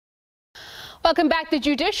Welcome back. The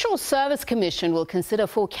Judicial Service Commission will consider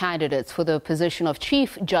 4 candidates for the position of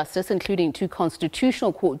Chief Justice, including 2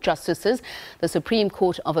 Constitutional Court justices, the Supreme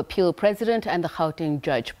Court of Appeal President and the Gauteng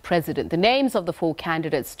Judge President. The names of the 4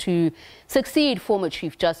 candidates to succeed former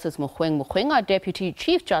Chief Justice Mogoeng Mogoeng are Deputy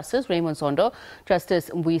Chief Justice Raymond Zondo,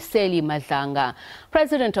 Justice Mbuyiseli Madlanga,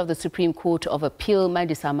 President of the Supreme Court of Appeal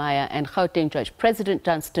Mandisa and Gauteng Judge President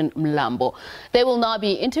Dunstan Mlambo. They will now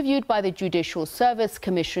be interviewed by the Judicial Service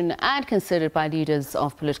Commission and considered by leaders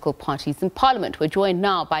of political parties in Parliament. We're joined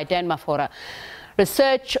now by Mafora,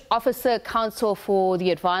 Research Officer, Counsel for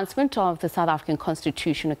the Advancement of the South African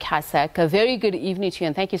Constitution, Casac. A very good evening to you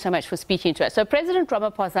and thank you so much for speaking to us. So President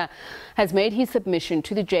Ramaphosa has made his submission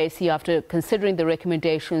to the JSC after considering the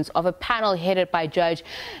recommendations of a panel headed by Judge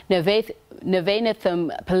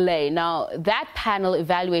Naventham Pillay. Now, that panel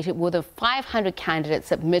evaluated more than 500 candidates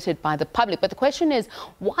submitted by the public. But the question is,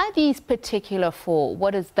 why these particular 4?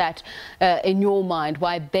 What is that in your mind,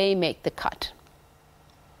 why they make the cut?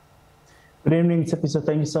 Good evening, Tipi. So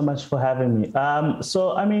thank you so much for having me.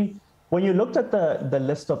 When you looked at the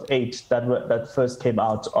list of 8 that first came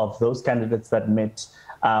out of those candidates that met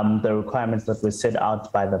the requirements that were set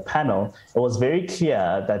out by the panel, it was very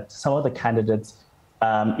clear that some of the candidates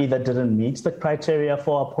either didn't meet the criteria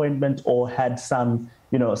for appointment or had some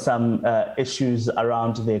issues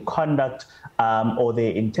around their conduct or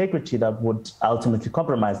their integrity that would ultimately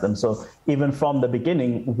compromise them. So even from the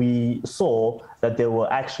beginning, we saw that there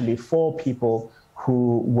were actually 4 people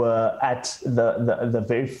who were at the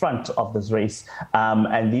very front of this race.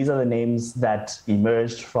 And these are the names that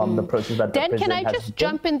emerged from the process that the president can I just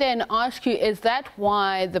jump in there and ask you, is that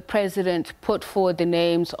why the president put forward the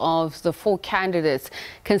names of the 4 candidates,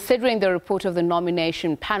 considering the report of the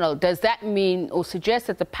nomination panel? Does that mean or suggest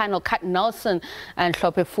that the panel cut Nelson and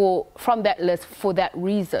Hlophe from that list for that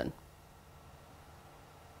reason?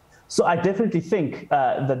 So I definitely think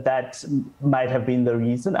that might have been the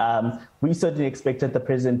reason. We certainly expected the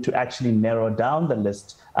president to actually narrow down the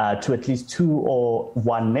list to at least 2 or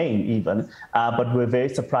 1 name even. But we're very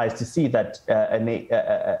surprised to see that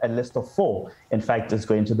a list of 4, in fact, is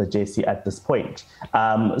going to the JC at this point.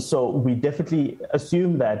 So we definitely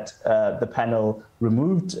assume that the panel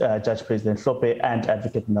removed Judge President Hlophe and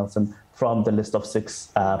Advocate Nelson from the list of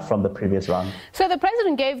 6 from the previous round. So the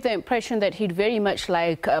president gave the impression that he'd very much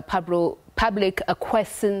like public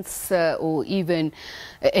acquiescence or even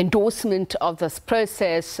endorsement of this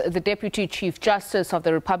process. The Deputy Chief Justice of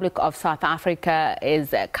the Republic of South Africa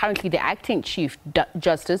is currently the acting Chief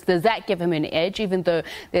Justice. Does that give him an edge, even though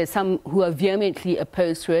there's some who are vehemently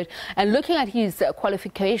opposed to it? And looking at his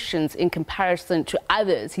qualifications in comparison to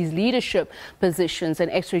others, his leadership positions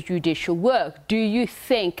and extrajudicial work, do you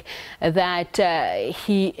think that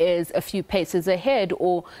he is a few paces ahead,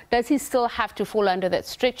 or does he still have to fall under that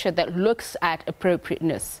stricture that looks at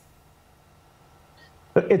appropriateness?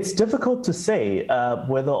 It's difficult to say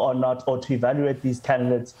whether or not, or to evaluate these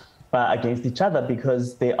candidates against each other,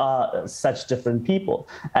 because they are such different people.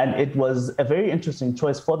 And it was a very interesting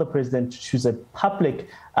choice for the president to choose a public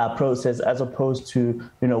process as opposed to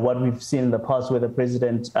what we've seen in the past, where the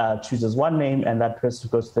president chooses 1 name and that person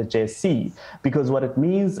goes to the JSC. Because what it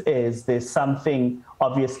means is there's something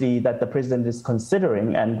obviously that the president is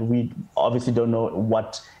considering, and we obviously don't know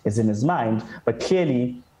what is in his mind, but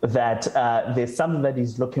clearly that there's something that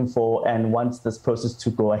he's looking for and wants this process to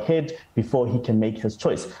go ahead before he can make his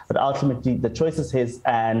choice. But ultimately, the choice is his,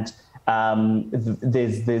 and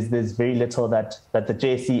there's very little that the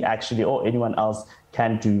JSC actually or anyone else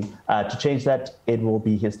can do to change that. It will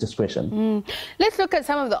be his discretion. Let's look at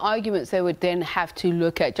some of the arguments they would then have to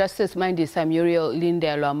look at. Justice Mandisa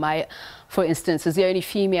Maya, for instance, is the only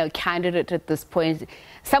female candidate at this point.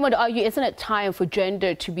 Some would argue, isn't it time for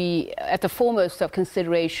gender to be at the foremost of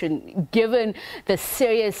consideration, given the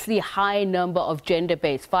seriously high number of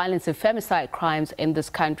gender-based violence and femicide crimes in this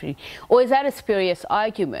country? Or is that a spurious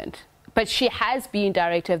argument? But she has been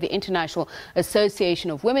director of the International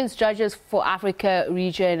Association of Women's Judges for Africa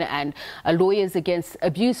region and Lawyers Against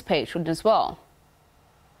Abuse patron as well.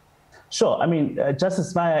 Sure. I mean,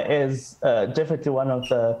 Justice Maya is definitely one of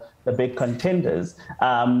the big contenders.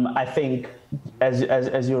 I think,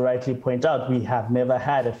 as you rightly point out, we have never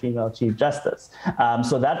had a female Chief Justice.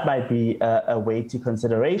 So that might be a weighty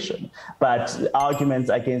consideration. But arguments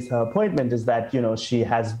against her appointment is that, she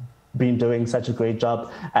has been doing such a great job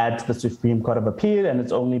at the Supreme Court of Appeal, and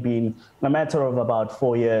it's only been a matter of about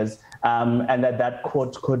 4 years and that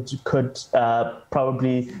court could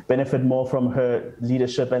probably benefit more from her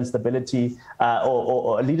leadership and stability,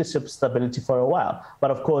 or leadership stability for a while.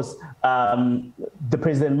 But of course, the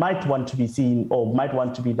president might want to be seen, or might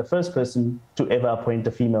want to be the first person to ever appoint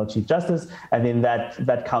a female Chief Justice, and then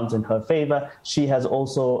that counts in her favor. She has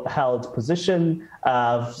also held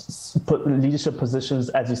leadership positions,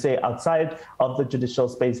 as you say, outside of the judicial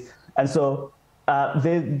space. And so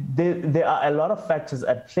there are a lot of factors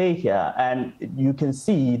at play here, and you can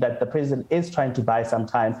see that the president is trying to buy some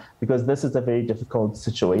time, because this is a very difficult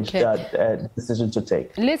situation, decision to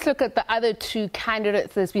take. Let's look at the other two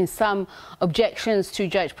candidates. There's been some objections to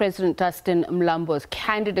Judge President Dunstan Mlambo's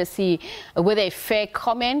candidacy. Were they fair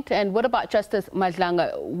comment? And what about Justice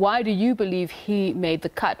Madlanga? Why do you believe he made the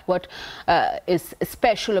cut? What is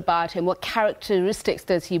special about him? What characteristics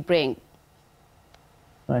does he bring?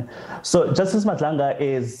 Right. So Justice Madlanga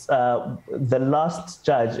is the last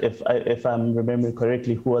judge, if I'm remembering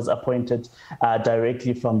correctly, who was appointed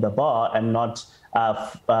directly from the bar and not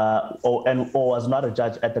or was not a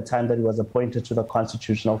judge at the time that he was appointed to the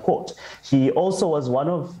Constitutional Court. He also was one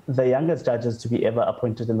of the youngest judges to be ever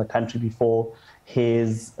appointed in the country before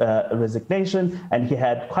his resignation, and he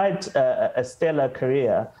had quite a stellar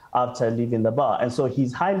career after leaving the bar. And so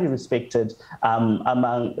he's highly respected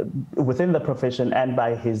within the profession and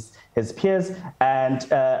by his peers, and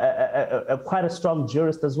quite a strong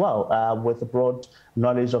jurist as well, with a broad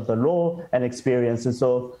knowledge of the law and experience. And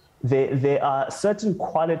so there are certain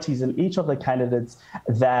qualities in each of the candidates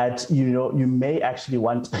that you may actually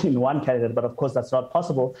want in one candidate, but of course that's not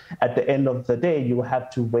possible. At the end of the day, you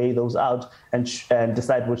have to weigh those out and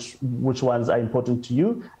decide which ones are important to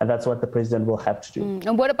you, and that's what the president will have to do.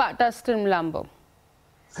 And what about Dunstan Mlambo?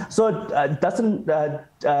 So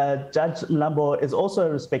Judge Mlambo is also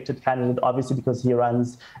a respected candidate, obviously, because he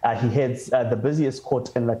heads the busiest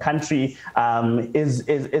court in the country,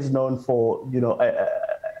 is known for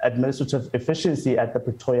administrative efficiency at the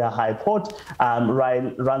Pretoria High Court,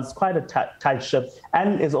 runs quite a tight ship,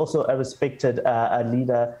 and is also a respected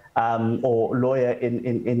leader or lawyer in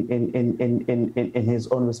his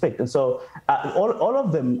own respect. And so all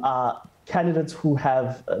of them are candidates who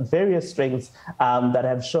have various strengths that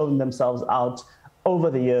have shown themselves out over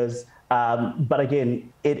the years. But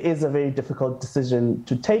again, it is a very difficult decision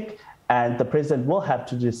to take, and the president will have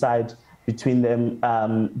to decide between them,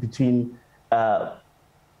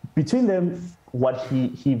 what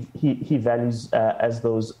he values as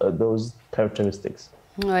those characteristics.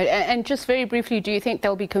 All right. And just very briefly, do you think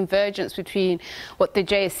there'll be convergence between what the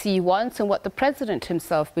JSC wants and what the president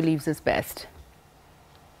himself believes is best?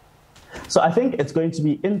 So I think it's going to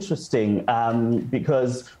be interesting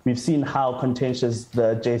because we've seen how contentious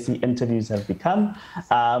the JSC interviews have become.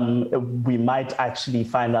 We might actually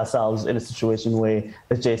find ourselves in a situation where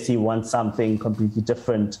the JSC wants something completely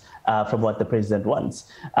different from what the president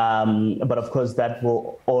wants. But of course, that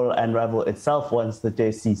will all unravel itself once the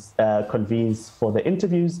JSC convenes for the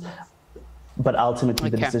interviews. But ultimately,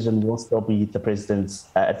 the decision will still be at the president's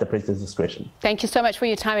discretion. Thank you so much for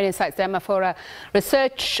your time and insights there, Mafora,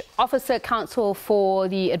 Research Officer Counsel for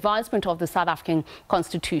the Advancement of the South African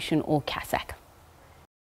Constitution, or Casac.